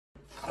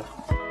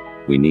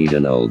We need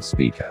an old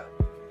speaker.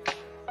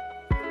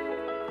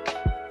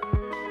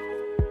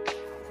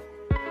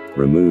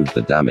 Remove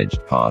the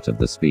damaged part of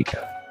the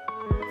speaker.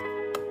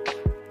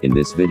 In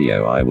this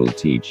video I will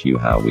teach you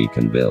how we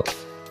can build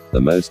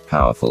the most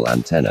powerful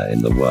antenna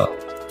in the world,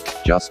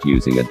 just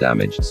using a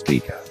damaged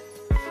speaker.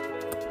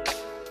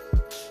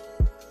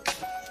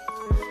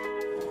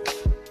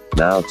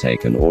 Now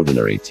take an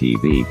ordinary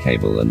TV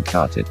cable and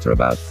cut it to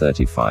about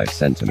 35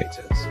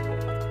 centimeters.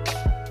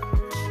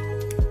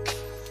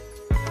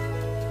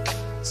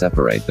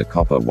 Separate the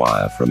copper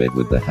wire from it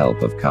with the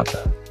help of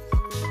cutter.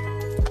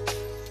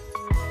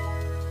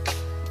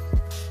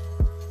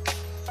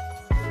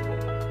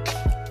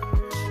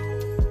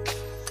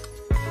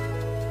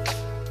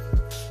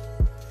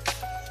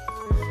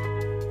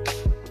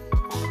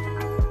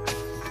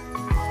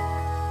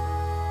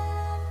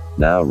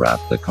 Now wrap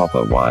the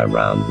copper wire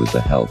round with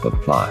the help of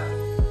plier.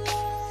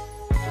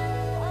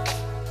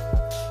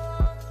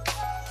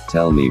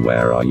 Tell me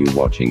where are you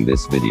watching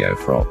this video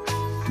from?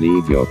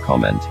 Leave your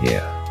comment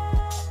here.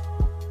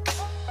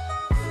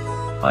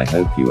 I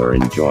hope you are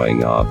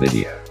enjoying our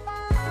video.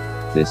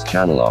 This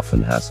channel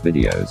often has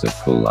videos of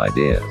cool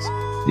ideas,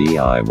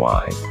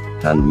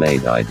 DIY,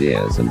 handmade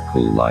ideas and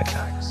cool life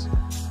hacks.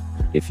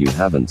 If you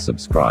haven't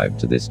subscribed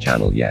to this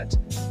channel yet,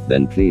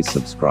 then please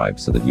subscribe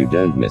so that you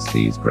don't miss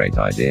these great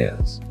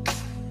ideas.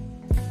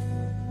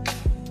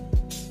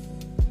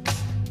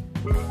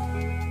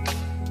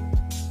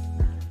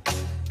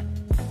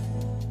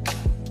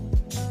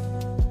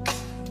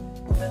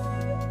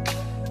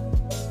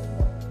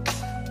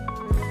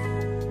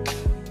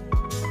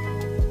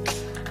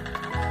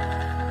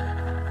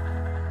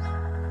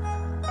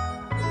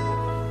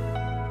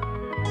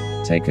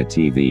 Take a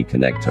TV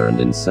connector and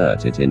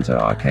insert it into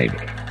our cable.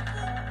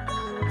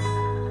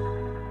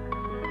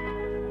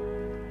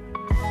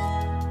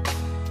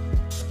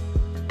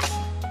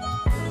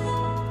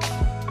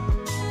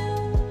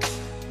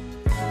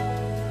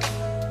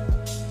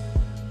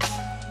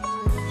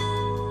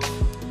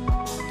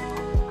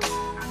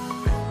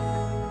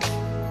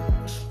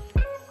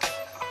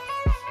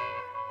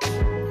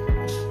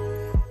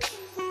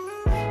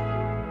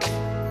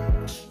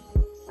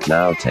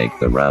 Now take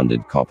the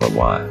rounded copper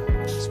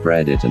wire,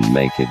 spread it and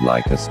make it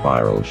like a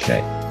spiral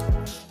shape.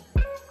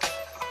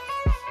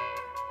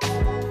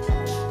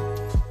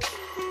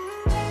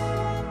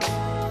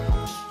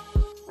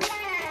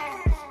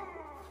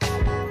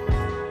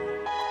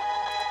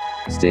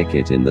 Stick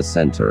it in the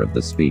center of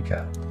the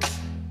speaker.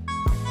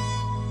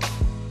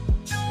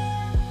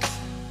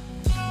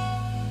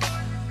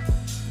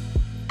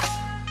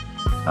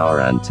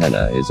 Our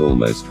antenna is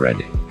almost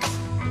ready.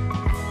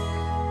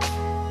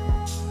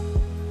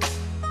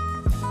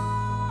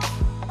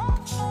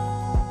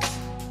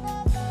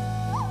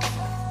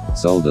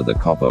 Solder the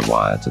copper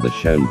wire to the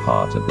shown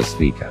part of the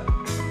speaker.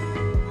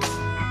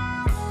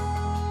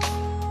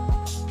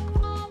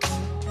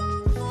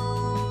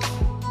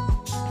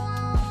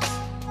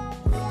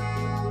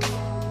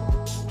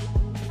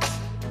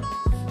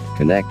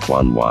 Connect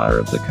one wire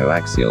of the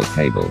coaxial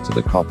cable to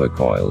the copper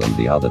coil and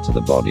the other to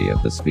the body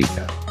of the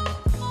speaker.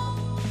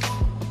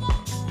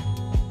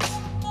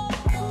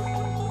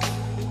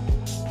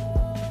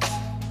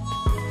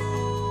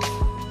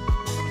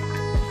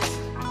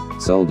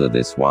 Solder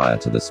this wire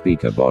to the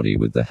speaker body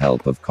with the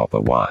help of copper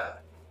wire.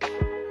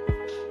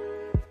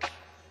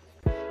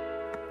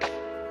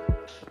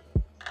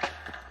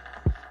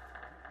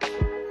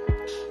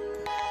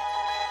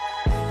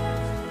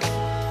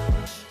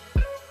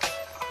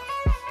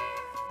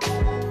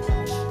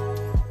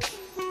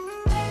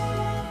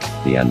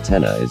 The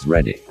antenna is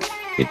ready.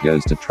 It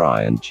goes to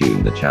try and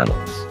tune the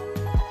channels.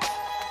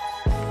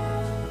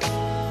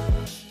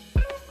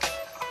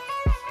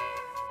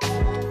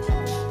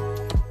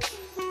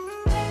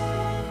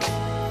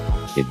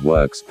 It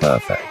works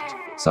perfect.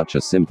 Such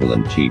a simple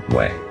and cheap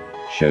way.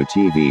 Show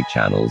TV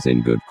channels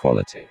in good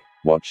quality.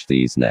 Watch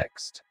these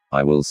next.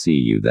 I will see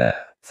you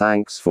there.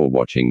 Thanks for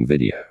watching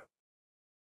video.